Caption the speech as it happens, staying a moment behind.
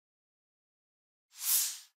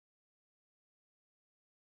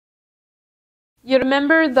You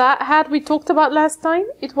remember that hat we talked about last time?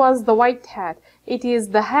 It was the white hat. It is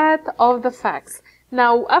the hat of the facts.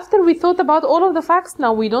 Now, after we thought about all of the facts,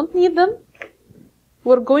 now we don't need them.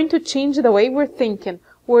 We're going to change the way we're thinking.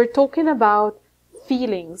 We're talking about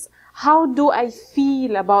feelings. How do I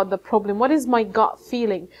feel about the problem? What is my gut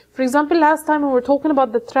feeling? For example, last time we were talking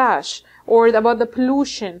about the trash or about the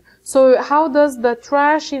pollution. So how does the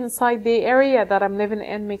trash inside the area that I'm living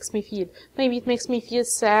in makes me feel? Maybe it makes me feel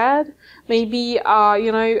sad. Maybe,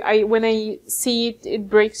 when I see it, it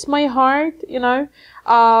breaks my heart,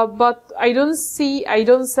 but I don't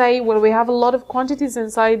say, well, we have a lot of quantities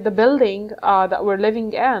inside the building, that we're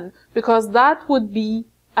living in, because that would be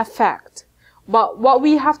a fact. But what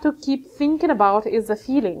we have to keep thinking about is the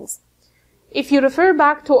feelings. If you refer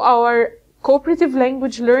back to our cooperative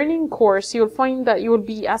language learning course, you'll find that you will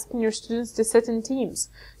be asking your students to sit in teams.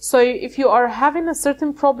 So if you are having a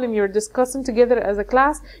certain problem you're discussing together as a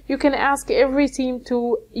class, you can ask every team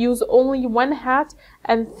to use only one hat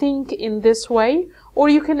and think in this way, or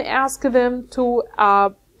you can ask them to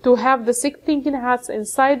have the 6 thinking hats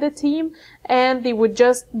inside the team, and they would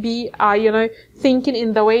just be, thinking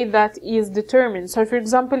in the way that is determined. So, for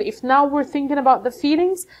example, if now we're thinking about the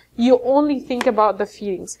feelings, you only think about the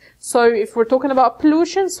feelings. So, if we're talking about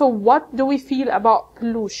pollution, so what do we feel about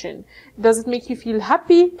pollution? Does it make you feel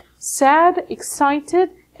happy, sad, excited,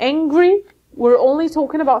 angry? We're only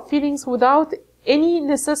talking about feelings without any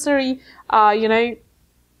necessary,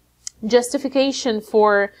 justification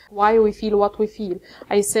for why we feel what we feel.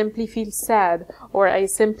 I simply feel sad, or I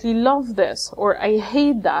simply love this, or I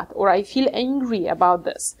hate that, or I feel angry about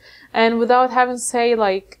this. And without having to say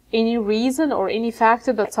like any reason or any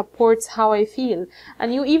factor that supports how I feel.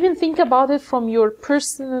 And you even think about it from your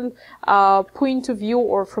personal point of view,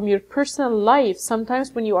 or from your personal life.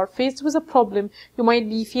 Sometimes when you are faced with a problem, you might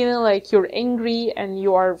be feeling like you're angry and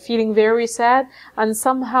you are feeling very sad, and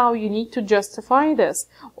somehow you need to justify this.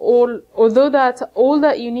 Although that all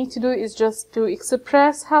that you need to do is just to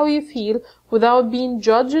express how you feel without being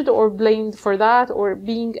judged or blamed for that, or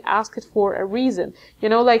being asked for a reason.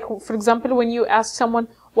 Like, for example, when you ask someone,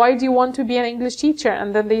 why do you want to be an English teacher?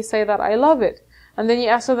 And then they say that I love it. And then you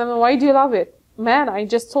ask them, why do you love it? Man, I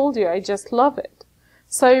just told you, I just love it.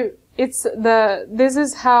 So this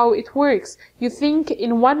is how it works. You think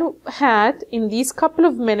in one hat in these couple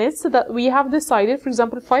of minutes that we have decided, for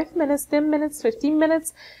example, 5 minutes, 10 minutes, 15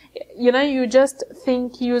 minutes, you just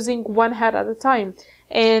think using one hat at a time.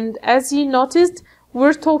 And as you noticed,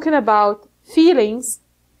 we're talking about feelings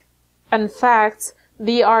and facts.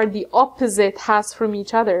 They are the opposite hats from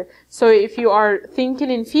each other. So if you are thinking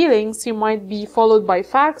in feelings, you might be followed by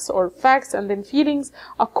facts, or facts and then feelings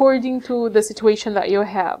according to the situation that you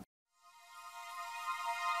have.